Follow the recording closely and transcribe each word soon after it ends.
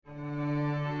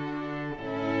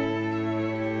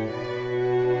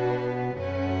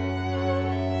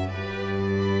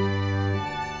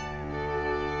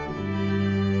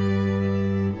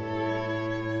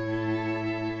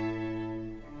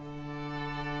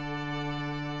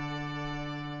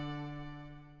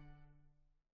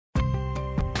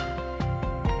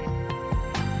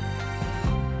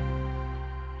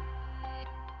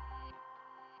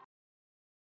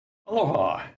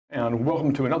Aloha, and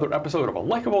welcome to another episode of A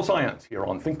Likable Science here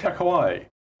on Think Tech Hawaii.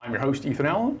 I'm your host, Ethan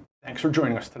Allen. Thanks for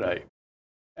joining us today.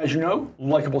 As you know,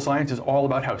 Likable Science is all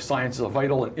about how science is a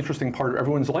vital and interesting part of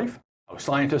everyone's life, how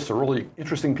scientists are really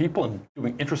interesting people and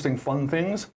doing interesting, fun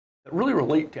things that really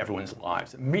relate to everyone's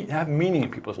lives, that have meaning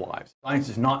in people's lives. Science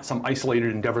is not some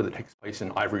isolated endeavor that takes place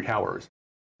in ivory towers.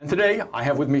 And today, I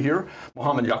have with me here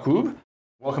Mohammed Yaqub.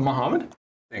 Welcome, Mohammed.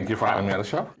 Thank you for having me on the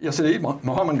show. Yes, indeed.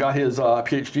 Mohammed got his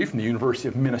PhD from the University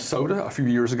of Minnesota a few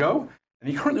years ago, and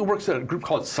he currently works at a group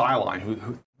called Sciline, who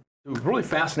do really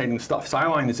fascinating stuff.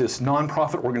 Sciline is this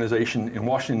nonprofit organization in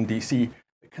Washington, D.C.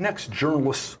 that connects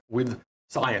journalists with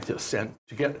scientists and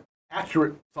to get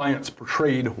accurate science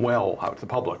portrayed well out to the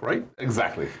public, right?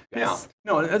 Exactly. Yes.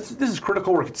 Yeah. No, this is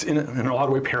critical work. It's in a lot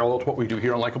of ways parallel to what we do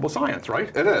here on Likable Science,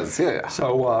 right? It is, yeah.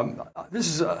 So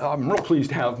I'm real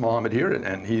pleased to have Mohammed here,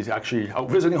 and he's actually out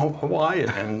visiting Hawaii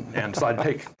and decided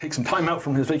to take some time out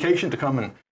from his vacation to come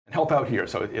and help out here.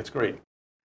 So it's great.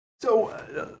 So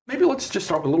maybe let's just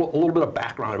start with a little bit of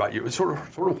background about you. It's sort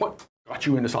of what got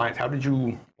you into science.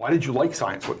 Why did you like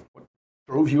science? What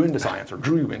drove you into science, or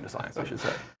drew you into science, I should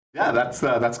say? Yeah,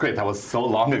 that's great. That was so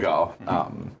long ago.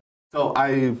 Mm-hmm. So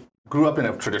I grew up in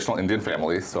a traditional Indian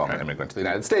family. So I'm an immigrant to the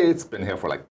United States. Been here for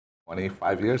like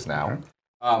 25 years now.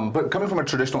 But coming from a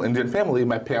traditional Indian family,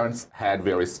 my parents had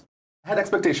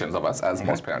expectations of us, as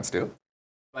most parents do.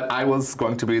 But I was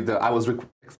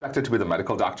expected to be the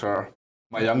medical doctor.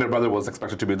 My younger brother was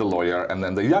expected to be the lawyer, and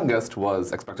then the youngest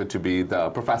was expected to be the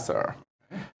professor.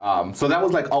 So that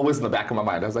was like always in the back of my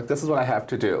mind. I was like, this is what I have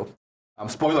to do.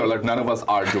 Spoiler alert, none of us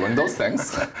are doing those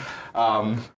things.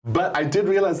 But I did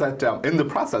realize that in the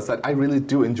process that I really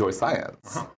do enjoy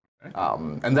science.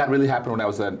 And that really happened when I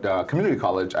was at community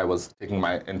college. I was taking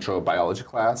my intro biology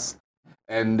class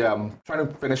and trying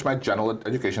to finish my general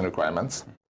education requirements.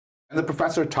 And the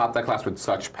professor taught that class with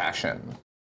such passion.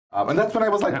 And that's when I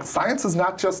was like, science is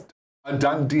not just a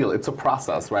done deal. It's a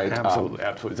process, right? Absolutely,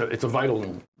 absolutely. It's a vital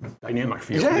and dynamic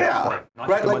field. Yeah, not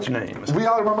right. too Like, much names. We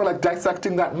all remember like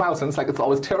dissecting that mouse, and it's like it's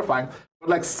always terrifying. But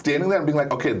like standing there and being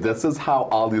like, okay, this is how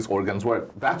all these organs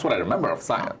work. That's what I remember of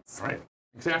science. Right.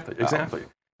 Exactly.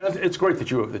 And it's great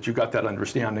that you got that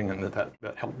understanding and that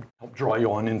helped draw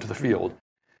you on into the field.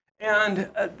 And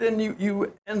then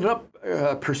you ended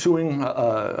up pursuing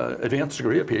an advanced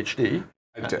degree, a PhD.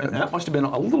 I did. And that must have been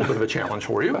a little bit of a challenge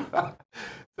for you.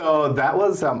 So that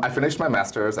was, I finished my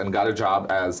master's and got a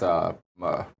job as a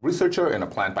researcher in a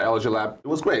plant biology lab. It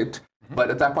was great,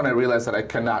 but at that point I realized that I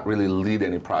cannot really lead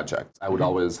any projects. I would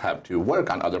always have to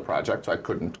work on other projects, so I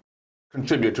couldn't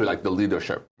contribute to like the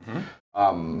leadership.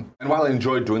 And while I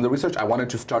enjoyed doing the research, I wanted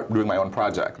to start doing my own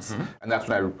projects. And that's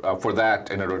when for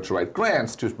that, in order to write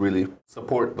grants to really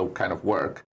support the kind of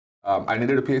work, I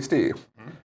needed a PhD.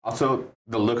 Also,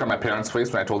 the look on my parents'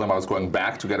 face when I told them I was going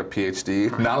back to get a PhD,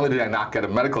 not only did I not get a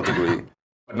medical degree,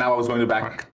 but now I was going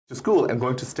back to school and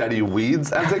going to study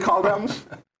weeds, as they call them.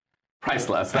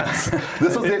 Priceless.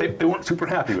 They weren't super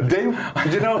happy with it.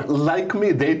 They, like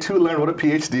me, they too learned what a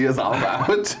PhD is all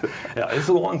about. Yeah, it's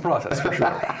a long process,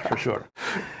 for sure.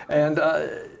 And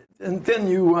then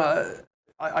you,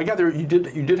 I gather you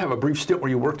did have a brief stint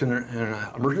where you worked in an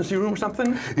emergency room or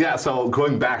something? Yeah, so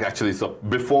going back actually, so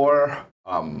before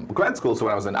grad school, so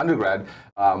when I was in undergrad,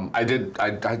 I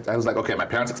was like, okay, my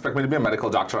parents expect me to be a medical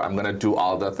doctor. I'm going to do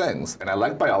all the things. And I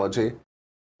like biology.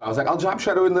 I was like, I'll job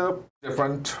shadow in the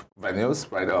different venues,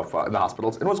 right, in the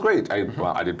hospitals. It was great. I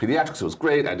did pediatrics. It was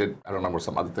great. I don't remember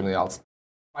some other thing else.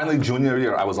 Finally, junior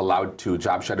year, I was allowed to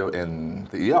job shadow in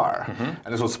the ER.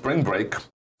 And this was spring break.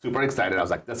 Super excited. I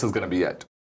was like, this is going to be it.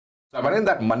 So I went in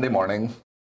that Monday morning.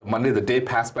 The day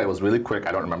passed by. It was really quick.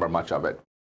 I don't remember much of it.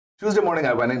 Tuesday morning,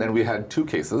 I went in and we had two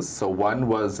cases. So one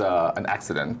was an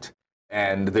accident,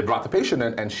 and they brought the patient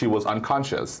in, and she was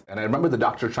unconscious. And I remember the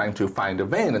doctor trying to find a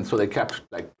vein, and so they kept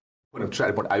like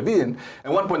trying to put IV in.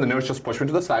 At one point, the nurse just pushed me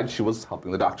to the side. She was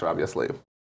helping the doctor, obviously.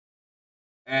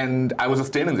 And I was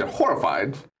just standing there,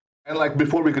 horrified. And like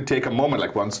before we could take a moment,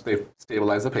 like once they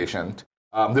stabilized the patient,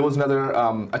 there was another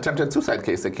attempted suicide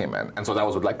case that came in. And so that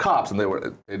was with like cops, and they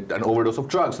were an overdose of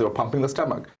drugs. They were pumping the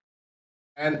stomach.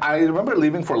 And I remember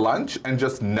leaving for lunch and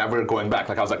just never going back.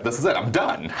 Like I was like, this is it, I'm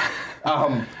done.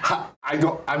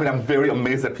 I'm very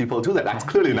amazed that people do that. That's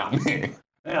clearly not me.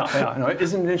 Yeah. No,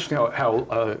 isn't it interesting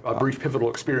how a brief pivotal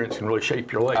experience can really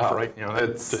shape your life, right?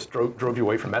 It just drove you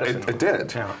away from medicine. It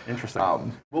did. Yeah, interesting.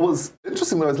 What was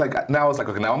interesting though is like, now I was like,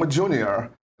 okay, now I'm a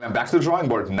junior, and I'm back to the drawing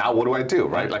board. Now what do I do,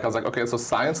 right? Like I was like, okay, so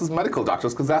science is medical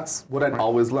doctors, because that's what I'd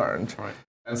always learned. Right.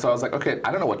 And so I was like, okay,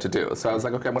 I don't know what to do. So I was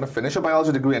like, okay, I'm going to finish a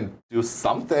biology degree and do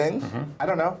something. I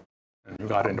don't know. And you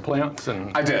got into plants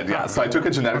and... I did, yeah. So I took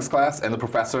a genetics class, and the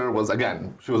professor was,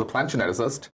 again, she was a plant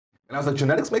geneticist. And I was like,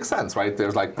 genetics makes sense, right?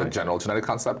 There's like the general genetic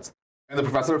concepts. And the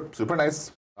professor, super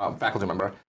nice faculty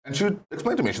member, and she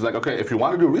explained to me, she's like, okay, if you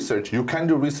want to do research, you can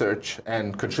do research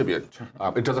and contribute.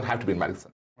 It doesn't have to be in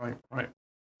medicine. Right, right.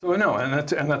 So no, and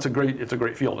that's it's a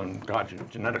great field, and God,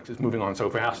 genetics is moving on so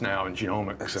fast now, and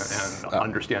genomics and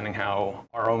understanding how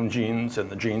our own genes and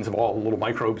the genes of all the little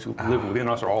microbes who live within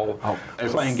us are all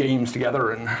playing games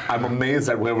together. And I'm amazed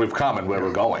at where we've come and where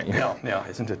we're going. Yeah,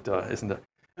 isn't it?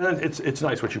 And it's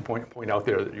nice what you point out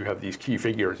there, that you have these key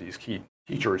figures, these key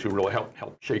teachers who really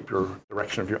help shape your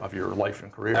direction of your life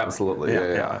and career. Absolutely,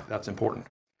 yeah. That's important.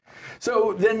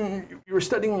 So then you were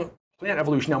studying plant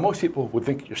evolution. Now, most people would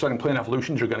think you're studying plant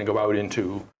evolution, you're going to go out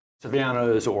into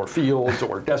savannas or fields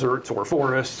or deserts or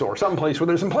forests or someplace where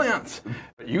there's some plants.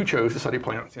 But you chose to study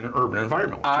plants in an urban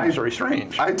environment, which is very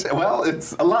strange. Well,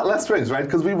 it's a lot less strange, right?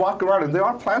 Because we walk around and there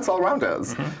are plants all around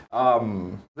us. There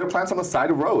are plants on the side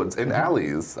of roads, in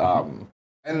alleys,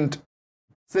 and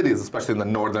cities, especially in the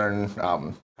northern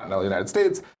continental United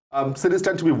States. Cities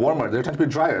tend to be warmer, they tend to be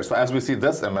drier. So as we see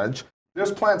this image,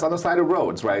 there's plants on the side of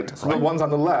roads, right? So the ones on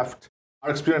the left are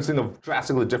experiencing a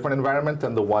drastically different environment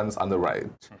than the ones on the right.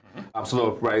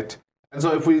 And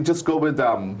so if we just go with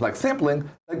like sampling,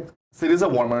 like cities are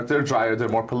warmer, they're drier, they're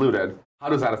more polluted. How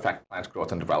does that affect plant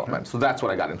growth and development? So that's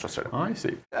what I got interested in. I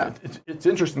see. Yeah. It's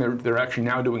interesting. They're actually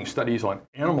now doing studies on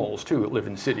animals too that live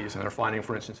in cities, and they're finding,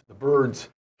 for instance, the birds'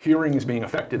 hearing is being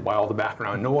affected by all the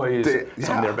background noise.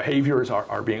 Some of their behaviors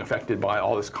are being affected by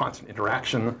all this constant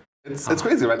interaction. It's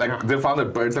crazy, right? Like they found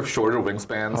that birds have shorter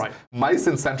wingspans. Right. Mice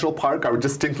in Central Park are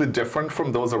distinctly different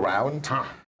from those around.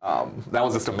 That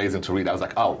was just amazing to read. I was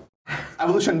like, oh,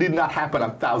 evolution did not happen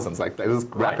on thousands. Like that is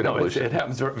rapid evolution. It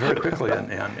happens very quickly,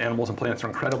 and animals and plants are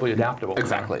incredibly adaptable.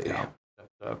 Exactly.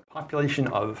 The population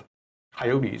of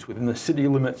coyotes within the city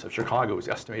limits of Chicago is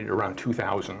estimated around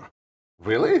 2,000.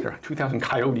 Really? There are 2,000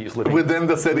 coyotes living within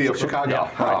the city of Chicago.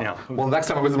 Yeah, right now. Well, next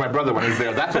time I visit my brother when he's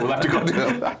there, that's what we'll have to go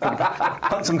do.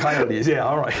 Hunt some coyotes. Yeah,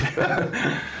 all right.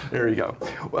 There you go.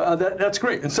 Well, that's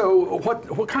great. And so,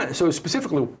 what kind of, so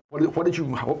specifically,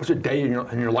 what was a day in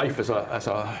your life as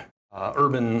a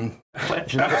urban plant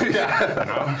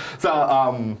geneticist?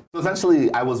 So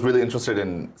essentially, I was really interested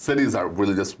in cities are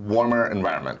really this warmer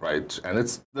environment, right? And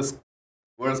it's this,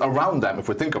 whereas around them, if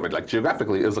we think of it like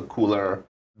geographically, is a cooler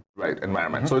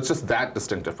environment. So it's just that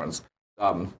distinct difference.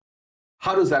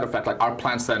 How does that affect, like, our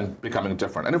plants then becoming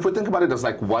different? And if we think about it as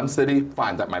like one city,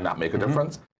 fine, that might not make a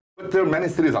difference. But there are many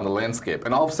cities on the landscape,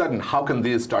 and all of a sudden, how can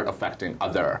these start affecting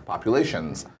other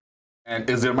populations? And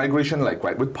is there migration, like,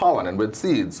 right, with pollen and with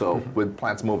seeds, so with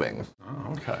plants moving?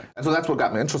 Oh, okay. And so that's what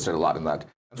got me interested a lot in that.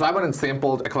 And so I went and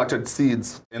sampled, I collected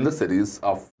seeds in the cities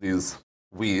of these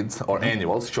weeds or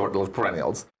annuals, short-lived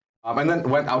perennials. And then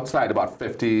went outside about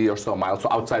 50 or so miles, so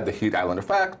outside the heat island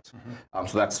effect.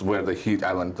 So that's where the heat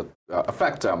island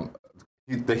effect,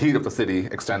 the heat of the city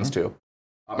extends to.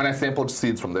 And I sampled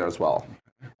seeds from there as well.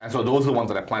 And so those are the ones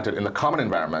that I planted in the common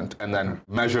environment and then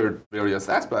measured various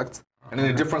aspects. And then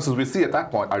the differences we see at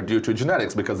that point are due to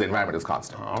genetics because the environment is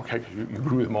constant. Okay, because you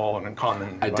grew them all in a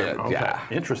common environment. I did, yeah.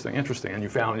 Interesting. And you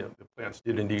found the plants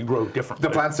did indeed grow differently.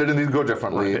 The plants did indeed grow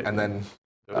differently, and then...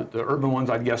 The urban ones,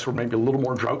 I'd guess, were maybe a little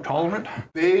more drought tolerant?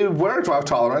 They were drought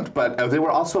tolerant, but they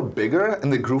were also bigger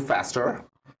and they grew faster.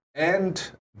 And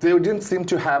they didn't seem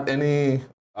to have any...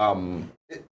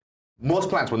 most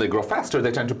plants, when they grow faster,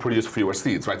 they tend to produce fewer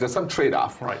seeds, right? There's some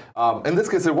trade-off. Right. In this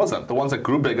case, there wasn't. The ones that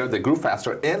grew bigger, they grew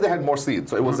faster, and they had more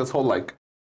seeds. So it was this whole, like,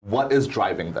 what is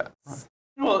driving this? Right.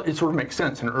 Well, it sort of makes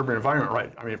sense in an urban environment,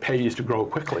 right? I mean, it pays to grow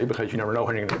quickly because you never know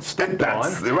when you're going to get stepped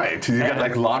on. Right. You get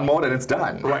like lawn mowed and it's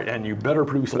done. Right, and you better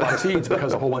produce a lot of seeds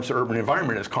because a whole bunch of urban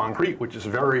environment is concrete, which is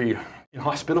very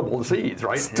inhospitable to seeds,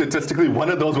 right? Statistically,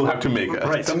 one of those will have to make it.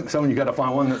 Right. Some you got to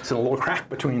find one that's in a little crack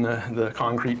between the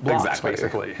concrete blocks,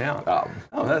 basically. Yeah.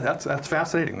 That's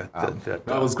fascinating. That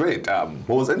was great. What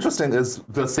was interesting is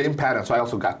the same pattern. So I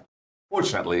also got.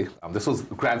 Fortunately, this was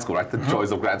grad school, right? The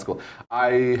joys of grad school.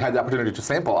 I had the opportunity to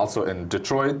sample also in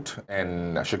Detroit,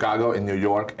 in Chicago, in New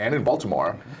York, and in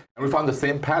Baltimore, and we found the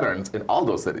same patterns in all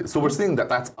those cities. So we're seeing that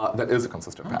that is a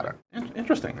consistent pattern.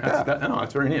 Interesting.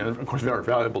 It's very neat. And of course, very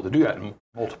valuable to do that in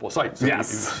multiple sites. So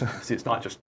yes. See, it's not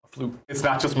just a fluke. It's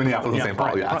not just Minneapolis and St.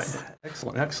 Paul. Yes.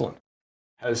 Right. Excellent.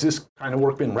 Has this kind of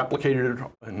work been replicated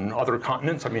in other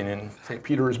continents? I mean, in St.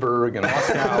 Petersburg and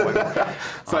Moscow?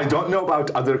 So I don't know about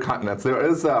other continents.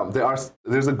 There's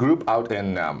a group out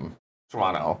in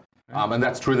Toronto, and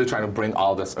that's truly trying to bring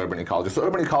all this urban ecology. So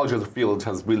urban ecology as a field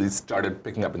has really started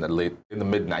picking up in the mid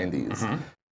 90s.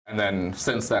 And then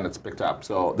since then, it's picked up.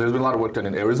 So there's been a lot of work done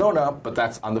in Arizona, but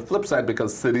that's on the flip side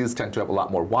because cities tend to have a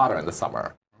lot more water in the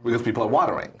summer because people are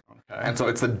watering. Okay. And so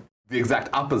it's the exact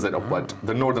opposite of what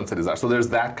the northern cities are. So there's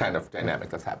that kind of dynamic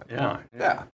that's happening.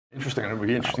 Yeah. Interesting. It would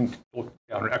be interesting to look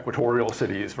down at equatorial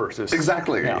cities versus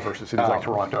versus cities like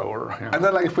Toronto or. And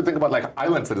then, like, if we think about like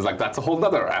island cities, like that's a whole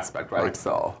other aspect, right?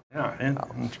 So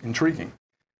intriguing.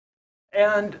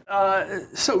 And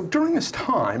so during this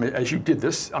time, as you did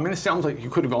this, I mean, it sounds like you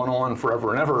could have gone on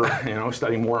forever and ever,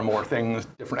 studying more and more things,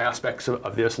 different aspects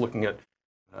of this, looking at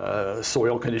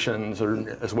soil conditions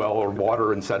as well, or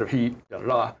water instead of heat,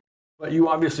 But you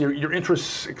obviously, your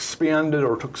interests expanded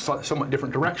or took somewhat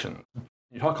different directions.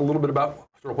 Can you talk a little bit about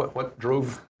sort of what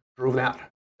drove that?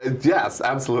 Yes,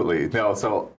 absolutely. No,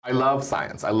 so I love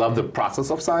science. I love the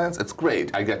process of science. It's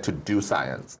great. I get to do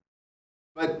science.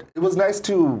 But it was nice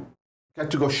to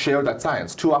get to go share that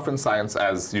science. Too often science,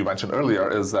 as you mentioned earlier,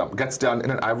 gets done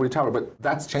in an ivory tower, but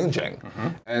that's changing.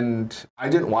 And I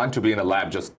didn't want to be in a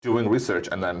lab just doing research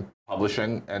and then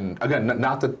publishing. And again,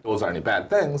 not that those are any bad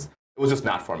things. It was just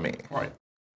not for me. Right.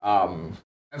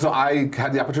 And so I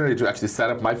had the opportunity to actually set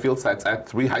up my field sites at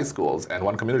 3 high schools and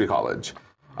 1 community college.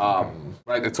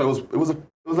 Right. And so it was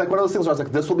like one of those things where I was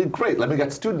like, this will be great. Let me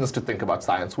get students to think about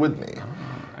science with me.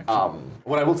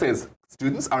 What I will say is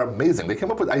students are amazing. They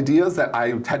came up with ideas that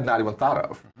I had not even thought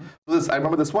of. So I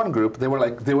remember this one group, they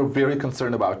were very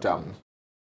concerned about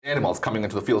animals coming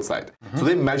into the field site. So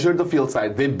they measured the field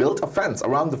site. They built a fence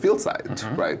around the field site,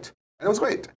 right? And it was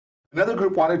great. Another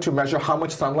group wanted to measure how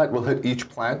much sunlight will hit each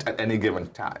plant at any given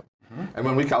time. And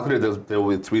when we calculated there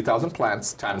will be 3,000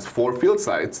 plants times 4 field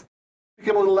sites, it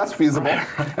became a little less feasible.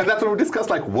 And that's when we discussed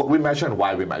like what we measure and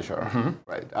why we measure,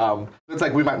 right? It's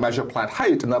like we might measure plant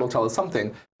height and that'll tell us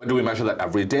something, but do we measure that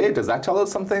every day? Does that tell us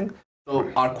something?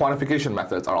 So our quantification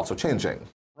methods are also changing.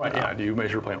 Right, do you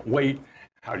measure plant weight?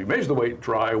 How do you measure the weight?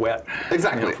 Dry, wet?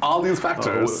 Exactly, all these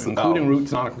factors. Including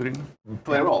roots, not including?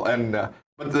 Play a role. And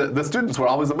but the students were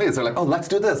always amazed. They're like, oh, let's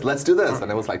do this. And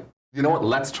it was like, you know what,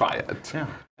 let's try it. Yeah,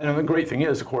 and the great thing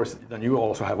is, of course, then you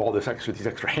also have all these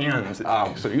extra hands,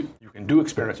 so you can do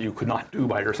experiments you could not do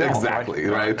by yourself. Exactly,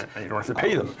 right? And you don't have to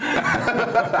pay them.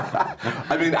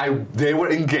 I mean, they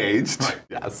were engaged. Right.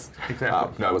 Yes.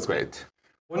 Exactly. No, it was great.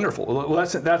 Wonderful. Well,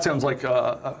 that sounds like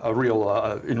a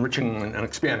real enriching and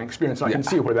expanding experience. I can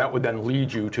see where that would then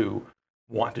lead you to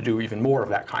want to do even more of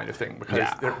that kind of thing, because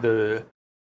the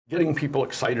getting people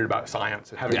excited about science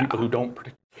and having people who don't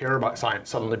particularly care about science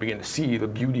suddenly begin to see the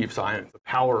beauty of science, the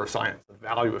power of science, the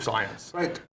value of science.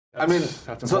 Right.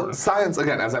 That's so science,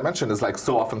 again, as I mentioned, is like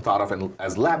so often thought of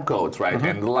as lab coats, right?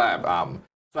 In the lab.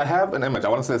 So I have an image. I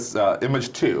want to say this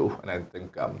image 2, and I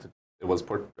think it was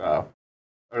put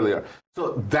earlier.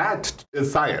 So that is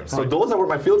science. So those are what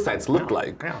my field sites look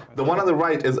like. The one on the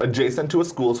right is adjacent to a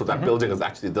school, so that building is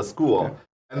actually the school.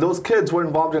 And those kids were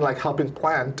involved in like helping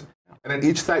plant. And at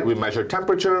each site, we measured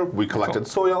temperature, we collected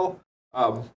soil.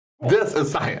 This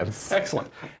is science. Excellent.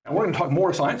 And we're going to talk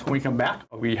more science when we come back.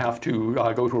 We have to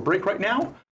go to a break right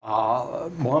now.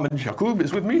 Mohammed Yaqub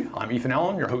is with me. I'm Ethan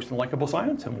Allen, your host in Likable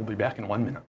Science, and we'll be back in 1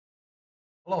 minute.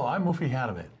 Hello, I'm Mufi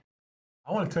Hanaman.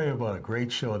 I want to tell you about a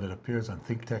great show that appears on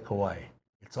Think Tech Hawaii.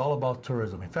 It's all about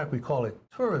tourism. In fact, we call it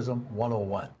Tourism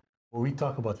 101, where we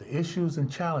talk about the issues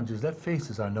and challenges that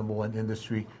faces our #1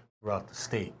 industry throughout the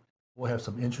state. We'll have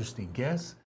some interesting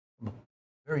guests,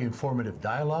 very informative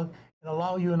dialogue, and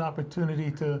allow you an opportunity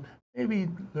to maybe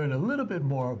learn a little bit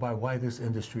more about why this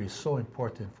industry is so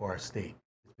important for our state.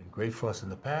 It's been great for us in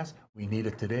the past, we need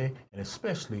it today, and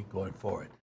especially going forward.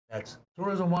 That's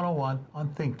Tourism 101 on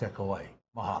Think Tech Hawaii.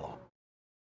 Mahalo.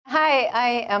 Hi,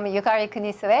 I am Yukari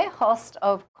Kunisue, host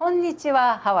of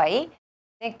Konnichiwa Hawaii,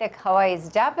 Think Tech Hawaii's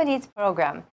Japanese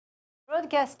program,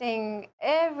 broadcasting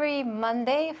every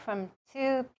Monday from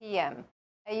 2 p.m.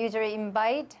 I usually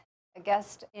invite a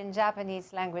guest in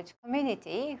Japanese language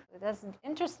community who does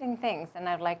interesting things, and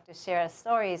I'd like to share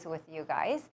stories with you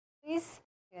guys. Please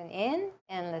tune in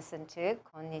and listen to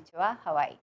Konnichiwa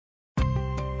Hawaii.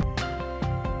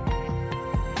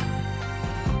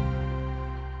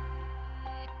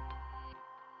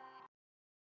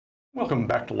 Welcome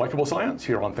back to Likable Science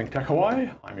here on Think Tech Hawaii.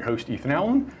 I'm your host, Ethan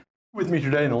Allen. With me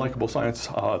today in the Likable Science,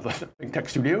 the Think Tech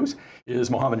studios, is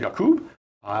Mohammed Yaqub.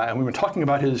 And we've been talking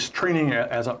about his training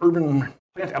as an urban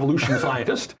plant evolution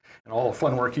scientist and all the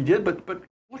fun work he did, but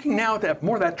looking now at that,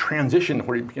 more of that transition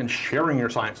where you begin sharing your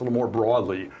science a little more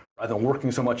broadly rather than working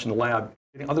so much in the lab,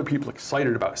 getting other people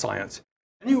excited about science.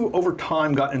 And you, over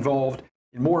time, got involved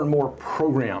in more and more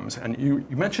programs. And you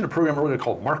mentioned a program earlier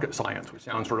called Market Science, which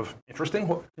sounds sort of interesting.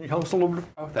 Can you tell us a little bit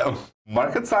about that?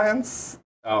 Market Science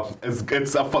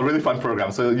it's a really fun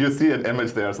program. So you see an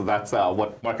image there. So that's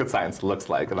what market science looks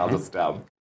like. And I'll just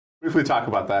briefly talk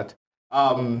about that.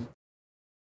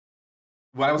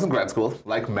 When I was in grad school,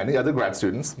 like many other grad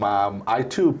students, I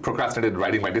too procrastinated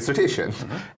writing my dissertation.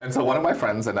 And so one of my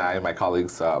friends and I, my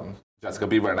colleagues, Jessica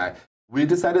Beaver and I, we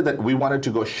decided that we wanted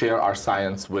to go share our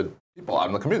science with people out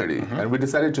in the community. And we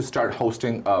decided to start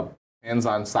hosting a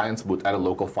hands-on science booth at a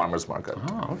local farmer's market.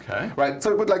 Oh, okay. Right,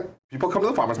 so it would, like, people come to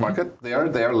the farmer's market, they are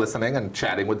there listening and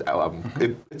chatting with,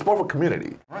 it's more of a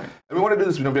community. Right. And we want to do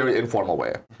this in a very informal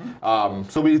way.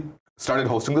 So we started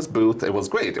hosting this booth. It was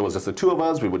great. It was just the two of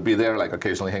us. We would be there, like,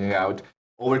 occasionally hanging out.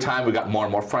 Over time, we got more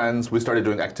and more friends. We started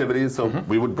doing activities. So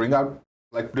we would bring out,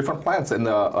 like, different plants in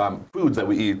the foods that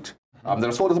we eat that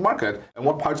are sold at the market. And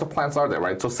what parts of plants are there,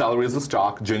 right? So celery is the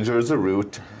stalk, ginger is the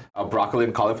root, broccoli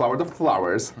and cauliflower are the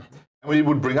flowers. And we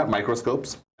would bring out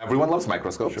microscopes. Everyone loves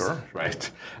microscopes. Sure. Right.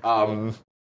 And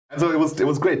so it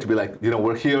was great to be like,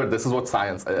 we're here. This is what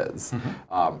science is.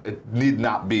 It need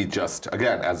not be just,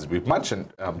 again, as we've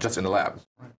mentioned, just in the lab.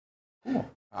 Right. Cool.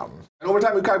 And over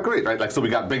time, we got great, right? Like, so we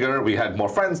got bigger. We had more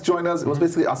friends join us. It was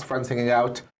basically us friends hanging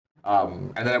out.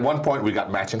 And then at one point, we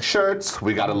got matching shirts.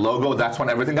 We got a logo. That's when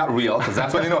everything got real, because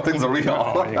that's when things are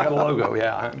real. Oh, you got a logo,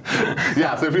 yeah.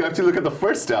 Yeah. So if you actually look at the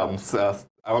first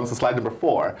I want to slide number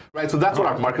 4, right? So that's what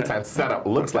our market science setup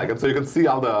looks like, and so you can see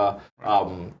all the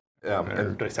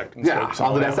dissecting scopes.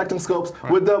 all the dissecting scopes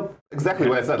with the exactly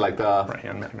what I said, like the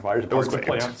hand magnifiers, parts of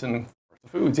plants and parts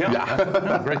of foods.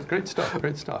 Yeah. Great stuff.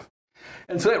 Great stuff.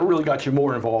 And so that really got you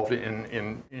more involved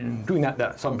in doing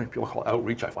that. Some people call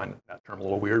outreach. I find that term a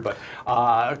little weird, but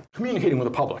communicating with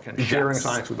the public and sharing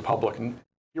science with the public and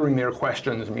hearing their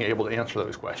questions and being able to answer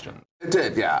those questions. It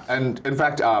did, yeah. And in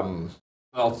fact,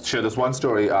 I'll share this one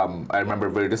story I remember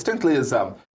very distinctly is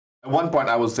at one point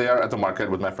I was there at the market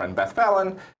with my friend Beth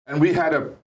Fallon, and we had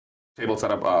a table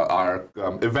set up. Our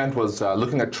event was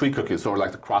looking at tree cookies, so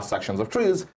like the cross sections of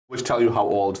trees, which tell you how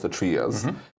old the tree is.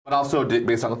 But also,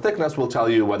 based on the thickness, will tell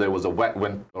you whether it was a wet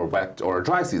or a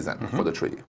dry season for the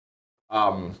tree.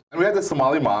 And we had this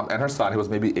Somali mom and her son, who was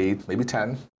maybe 8, maybe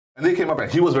 10, and they came up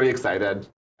and he was very excited.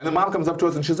 And the mom comes up to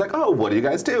us and she's like, "Oh, what do you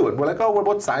guys do?" And we're like, "Oh, we're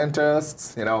both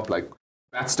scientists, like."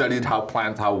 That studied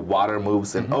how water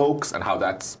moves in oaks and how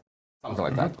that's something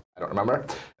like that. I don't remember.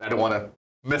 And I don't want to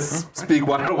misspeak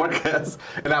what her work is.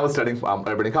 And I was studying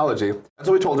urban ecology. And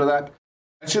so we told her that.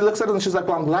 And she looks at us and she's like,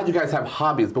 "Well, I'm glad you guys have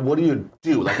hobbies, but what do you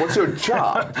do? Like, what's your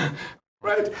job?"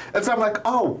 Right? And so I'm like,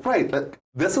 "Oh, right.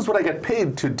 This is what I get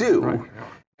paid to do." Right, yeah.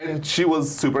 And she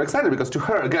was super excited because to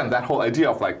her, again, that whole idea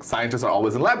of like scientists are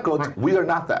always in lab coats, we are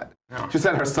not that. Yeah. She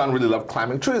said her son really loved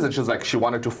climbing trees, and she was like, she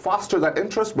wanted to foster that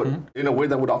interest, but in a way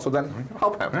that would also then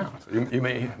help him. Yeah. So you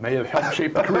may have helped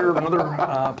shape the career of another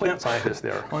plant scientist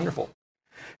there. Wonderful.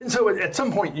 And so at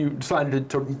some point you decided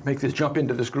to make this jump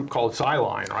into this group called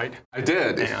Sciline, right? I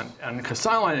did. And because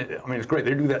Sciline, I mean, it's great.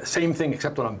 They do that same thing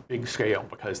except on a big scale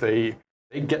because they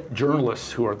get journalists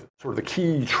who are sort of the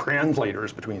key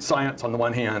translators between science on the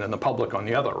one hand and the public on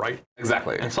the other, right?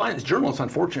 Exactly. And science journalists,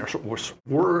 unfortunately,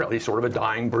 were at least sort of a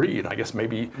dying breed. I guess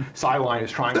maybe Sciline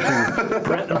is trying to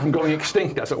prevent them from going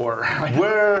extinct, as it were.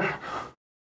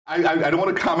 I don't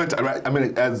want to comment. I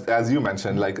mean, as you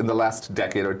mentioned, like in the last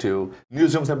decade or two,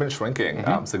 newsrooms have been shrinking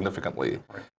significantly.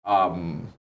 Right.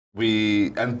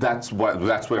 And that's where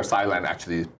Sciline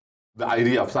actually, the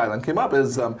idea of Sciline came up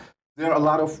is. There are a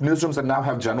lot of newsrooms that now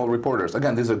have general reporters.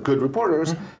 Again, these are good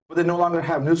reporters, but they no longer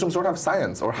have, newsrooms don't have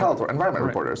science or health or environment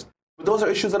reporters. But those are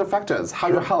issues that affect us, how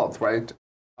your health, right?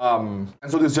 And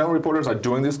so these general reporters are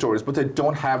doing these stories, but they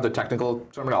don't have the technical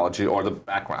terminology or the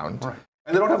background. Right.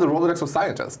 And they don't have the Rolodex of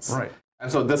scientists. Right. And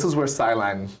so this is where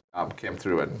Sciline came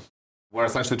through, and we're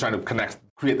essentially trying to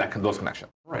create those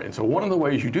connections. Right, and so one of the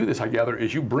ways you do this, I gather,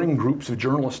 is you bring groups of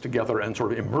journalists together and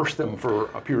sort of immerse them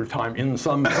for a period of time in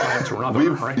some science or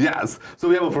another, right? Yes, so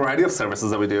we have a variety of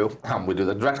services that we do. We do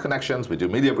the direct connections, we do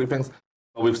media briefings,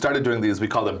 but we've started doing these, we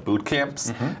call them boot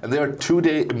camps, and they are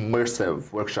 2-day immersive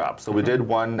workshops. So we did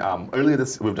one earlier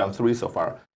we've done 3 so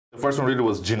far. The first one we did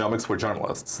was genomics for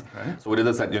journalists. Okay. So we did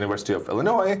this at University of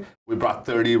Illinois. We brought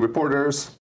 30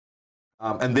 reporters.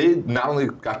 And they not only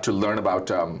got to learn about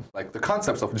like the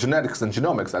concepts of genetics and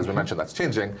genomics, as we mentioned, that's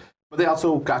changing, but they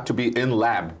also got to be in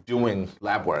lab doing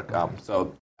lab work.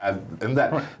 So in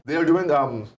that, they are doing,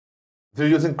 they're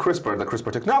using CRISPR, the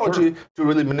CRISPR technology, to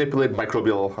really manipulate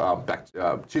microbial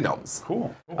genomes.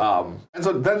 Cool. And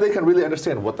so then they can really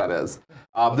understand what that is.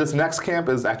 This next camp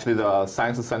is actually the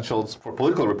Science Essentials for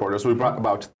political reporters. We brought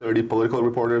about 30 political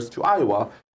reporters to Iowa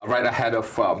right ahead of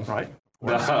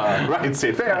the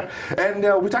State Fair,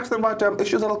 and we talked to them about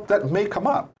issues that may come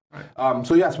up. Right.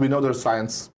 So yes, we know there's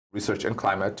science research in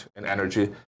climate, in energy,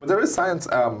 but there is science.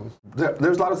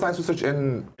 There's a lot of science research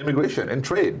in immigration, in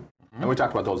trade, and we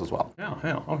talked about those as well. Yeah,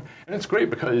 yeah. Oh, and it's great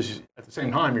because at the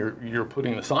same time, you're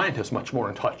putting the scientists much more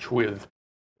in touch with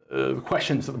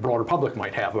questions that the broader public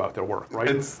might have about their work,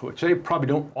 right? Which they probably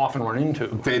don't often run into.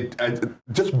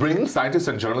 Just bringing scientists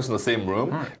and journalists in the same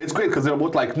room, it's great because they're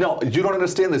both like, no, you don't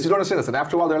understand this, you don't understand this. And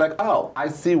after a while, they're like, oh, I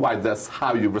see why this,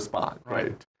 how you respond.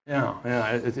 Right. Yeah,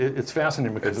 yeah. It's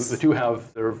fascinating because the two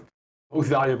they're both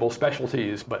valuable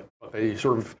specialties, but they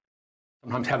sort of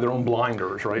sometimes have their own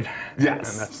blinders, right?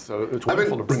 Yes. And so it's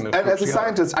wonderful to bring those And as a together.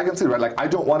 scientist, I can see, right, like, I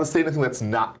don't want to say anything that's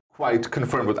not quite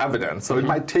confirmed with evidence, so it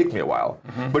might take me a while.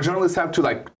 But journalists have to,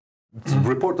 like,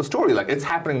 report the story, like, it's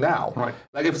happening now. Right.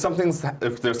 Like, if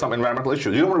there's some environmental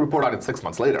issue, you don't want to report on it 6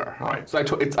 months later. Right. So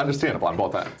it's understandable on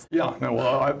both ends. Yeah, no,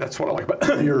 well, that's what I like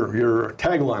about your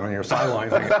tagline on your sideline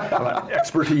thing, about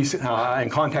expertise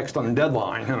and context on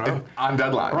deadline. You know? On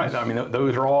deadline. Right, I mean,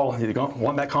 those are all, you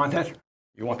want that content,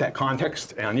 you want that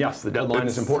context, and yes, the deadline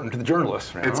is important to the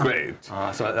journalist. It's great.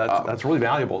 So that's really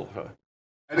valuable.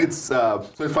 And it's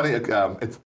funny.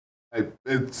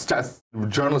 It's just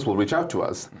journalists will reach out to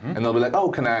us and they'll be like,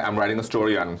 "Oh, I'm writing a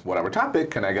story on whatever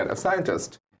topic. Can I get a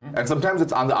scientist?" And sometimes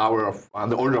it's on the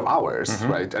order of hours,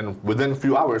 right? And within a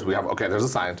few hours, we have there's a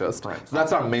scientist. Right. So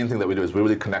that's our main thing that we do is we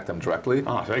really connect them directly.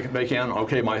 So they can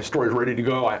okay, my story's ready to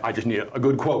go. I just need a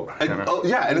good quote.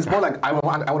 And it's more like I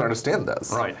want to understand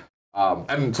this. Right.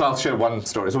 And so I'll share one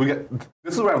story. So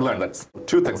this is where I've learned that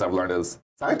two things I've learned is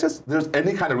scientists. There's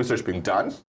any kind of research being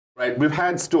done, right? We've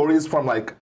had stories from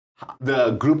like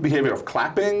the group behavior of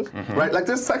clapping, right? Like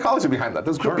there's psychology behind that.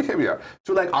 There's group behavior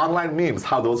to like online memes,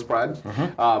 how those spread.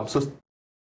 So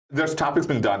there's topics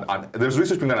being done there's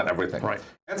research being done on everything, right?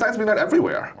 And science being done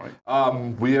everywhere.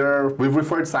 Right. We've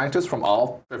referred scientists from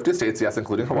all 50 states, yes,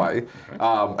 including Hawaii,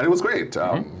 and it was great,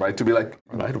 right? To be like,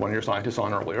 I had one of your scientists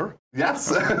on earlier.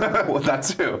 Yes, well, that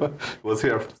too was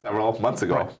here several months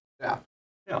ago. Right. Yeah.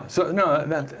 Yeah. So no,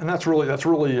 that's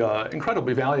really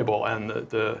incredibly valuable, and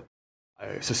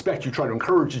I suspect you try to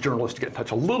encourage the journalists to get in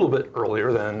touch a little bit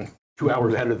earlier than 2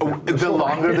 hours ahead of the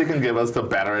longer they can give us, the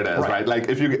better it is, right? Like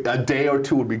if a day or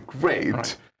two would be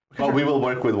great, but we will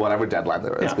work with whatever deadline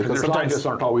there is. Yeah, because scientists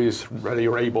aren't always ready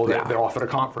or able. They're off at a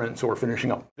conference or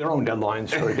finishing up their own deadlines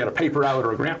to get a paper out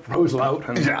or a grant proposal out.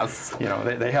 And,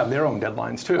 they have their own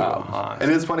deadlines too.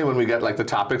 It is funny when we get like the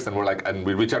topics and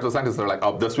we reach out to the scientists. They're like,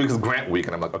 "Oh, this week is grant week,"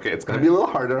 and I'm like, "Okay, it's going to be a little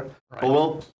harder,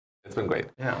 but it's been great."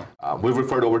 Yeah. We've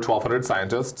referred over 1,200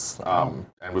 scientists,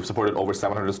 and we've supported over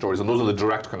 700 stories, and those are the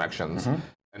direct connections, and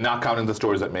not counting the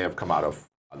stories that may have come out of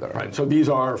other. Right. So these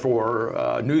are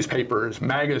for newspapers,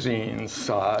 magazines,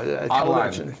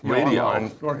 television, radio,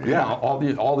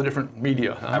 all the different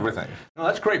media. Everything. No,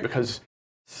 that's great because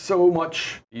so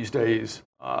much these days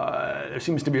there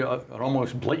seems to be an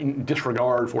almost blatant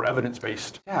disregard for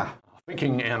evidence-based.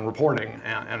 Thinking and reporting,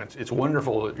 and it's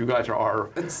wonderful that you guys are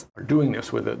doing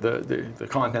this with the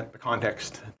content, the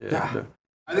context.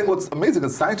 I think what's amazing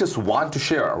is scientists want to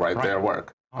share their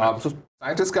work. So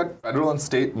scientists get federal and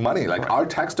state money. Like our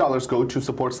tax dollars go to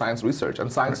support science research,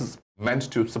 and science is meant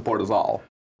to support us all.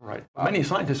 Right. Many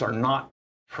scientists are not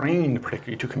trained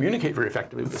particularly to communicate very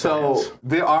effectively with science. So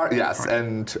they are, yes,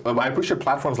 and I appreciate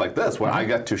platforms like this where I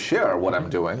get to share what I'm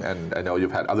doing, and I know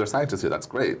you've had other scientists here. That's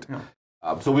great.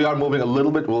 So we are moving a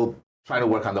little bit. We'll try to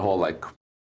work on the whole like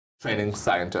training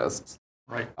scientists.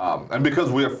 Right. And because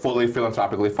we are fully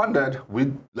philanthropically funded,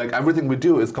 everything we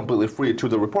do is completely free to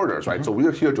the reporters, right? So we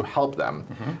are here to help them.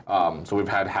 So we've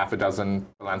had half a dozen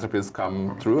philanthropists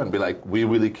come through and be like, we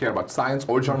really care about science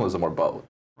or journalism or both.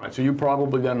 Right. So you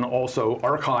probably then also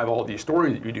archive all these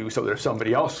stories that you do, so there's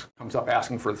somebody else comes up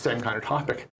asking for the same kind of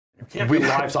topic. You can't be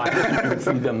live scientists. You can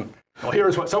feed them. Well,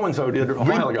 here's what so-and-so did a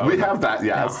while ago. We have that,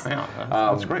 yes.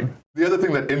 That's great. The other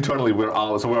thing that internally we're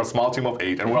a small team of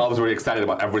 8, and we're always very excited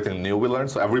about everything new we learn.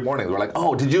 So every morning we're like,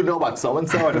 oh, did you know about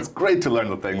so-and-so? And it's great to learn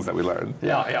the things that we learn.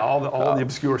 All the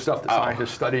obscure stuff that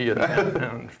scientists study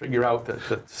and figure out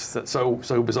that's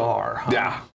so bizarre.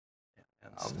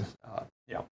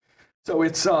 So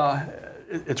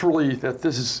it's really that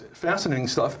this is fascinating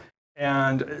stuff.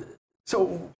 And so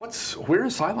where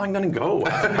is Sciline going to go?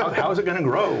 How is it going to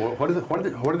grow? What do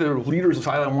the leaders of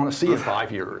Sciline want to see in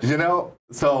 5 years?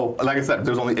 So like I said,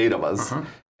 there's only 8 of us.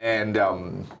 And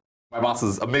my boss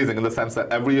is amazing in the sense that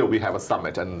every year we have a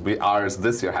summit, and ours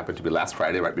this year happened to be last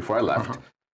Friday, right before I left.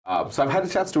 So I've had a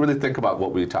chance to really think about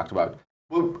what we talked about.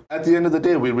 Well, at the end of the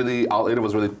day, all 8 of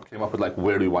us really came up with like,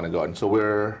 where do we want to go? And so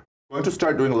we're going to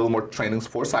start doing a little more trainings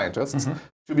for scientists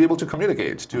to be able to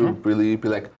communicate, to really be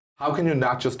like, how can you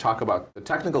not just talk about the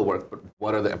technical work, but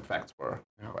what are the effects for,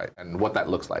 right? And what that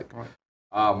looks like.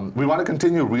 We want to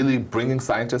continue really bringing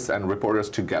scientists and reporters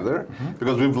together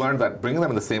because we've learned that bringing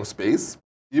them in the same space,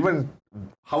 even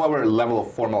however level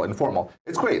of formal, informal,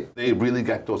 it's great. They really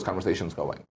get those conversations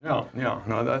going. Yeah,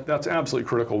 no, that's absolutely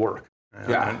critical work.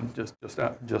 And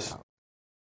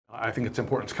I think its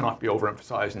importance cannot be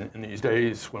overemphasized in these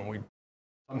days when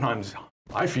sometimes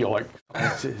I feel like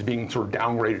science is being sort of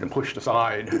downgraded and pushed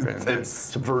aside and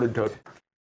subverted to,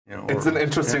 it's an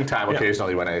interesting time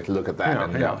occasionally when I look at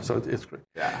that. So it's great.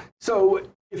 Yeah. So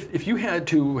if you had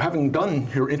to, having done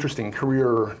your interesting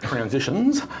career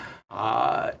transitions,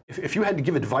 if you had to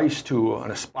give advice to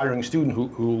an aspiring student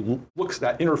who looks at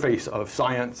that interface of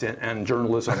science and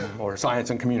journalism or science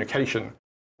and communication,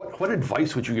 what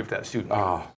advice would you give that student?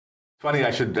 Funny,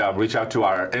 I should reach out to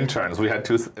our interns. We had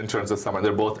 2 interns this summer.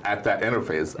 They're both at that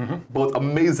interface. Both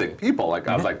amazing people. Like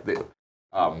I was like,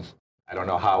 I don't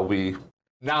know how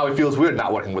now it feels weird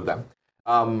not working with them.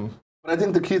 But I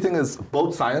think the key thing is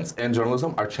both science and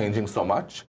journalism are changing so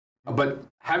much. But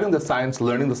having the science,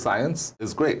 learning the science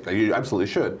is great. Like, you absolutely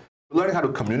should. But learning how to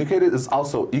communicate it is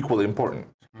also equally important.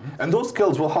 And those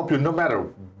skills will help you no matter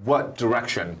what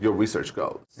direction your research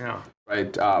goes. Yeah.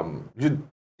 Right?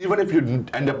 Even if you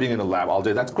end up being in a lab all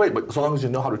day, that's great, but so long as you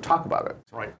know how to talk about it.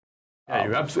 Right. Yeah,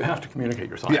 you absolutely have to communicate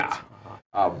your science. Yeah.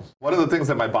 One of the things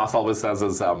that my boss always says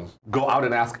is go out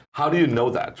and ask, how do you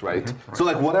know that, right? So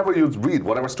like whatever you read,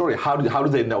 whatever story, how do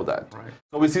they know that? Right.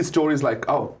 So we see stories like,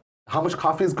 oh, how much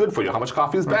coffee is good for you? How much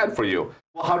coffee is bad for you?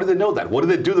 Well, how do they know that? What do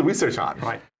they do the research on?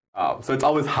 Right. So it's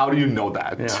always, how do you know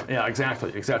that? Yeah,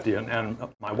 exactly. And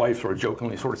my wife sort of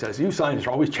jokingly sort of says, you scientists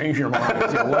are always changing your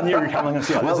minds. One year you're telling us,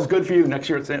 this is good for you. Next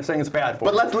year it's saying it's bad for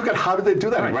you. But let's look at how do they do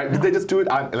that, right? Did they just do it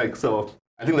on, so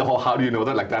I think the whole how do you know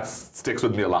that, that sticks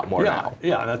with me a lot more now.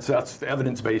 Yeah, that's the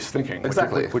evidence-based thinking.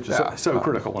 Exactly. Which is so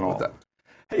critical and all.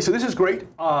 Hey, so this is great.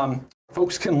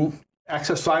 Folks can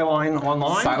access Sciline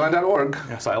online. Sciline.org.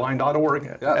 Yeah,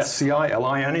 Sciline.org. Yes.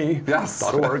 SCILINE. Yes.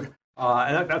 .org.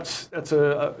 And that's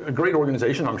a great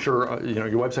organization. I'm sure your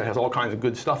website has all kinds of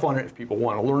good stuff on it. If people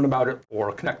want to learn about it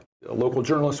or connect local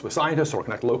journalists with scientists or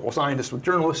connect local scientists with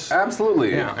journalists.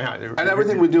 Absolutely. Yeah. And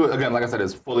everything we do, again, like I said,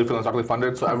 is fully philanthropically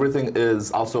funded. So everything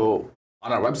is also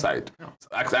on our website.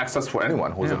 Access for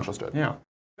anyone who's interested. Yeah.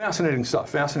 Fascinating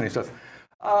stuff.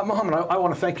 Mohammed, I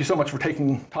want to thank you so much for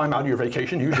taking time out of your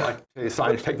vacation. Usually I say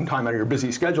science taking time out of your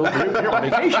busy schedule. You're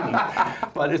on vacation.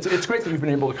 But it's great that you've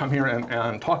been able to come here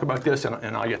and talk about this,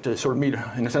 and I get to sort of meet,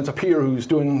 in a sense, a peer who's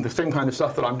doing the same kind of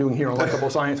stuff that I'm doing here on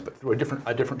Likable Science, but through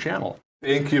a different channel.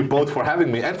 Thank you both for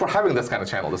having me and for having this kind of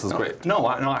channel. This is great. No,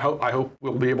 I hope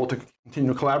we'll be able to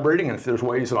continue collaborating, and if there's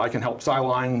ways that I can help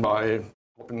Sciline by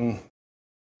helping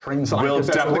train scientists,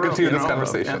 we'll definitely continue this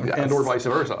conversation, and or vice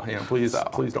versa. Please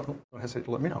don't hesitate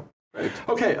to let me know. Great.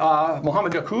 Okay,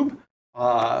 Mohammed Yaqub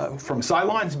from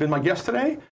Sciline has been my guest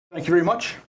today. Thank you very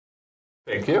much.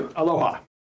 Thank you. Aloha.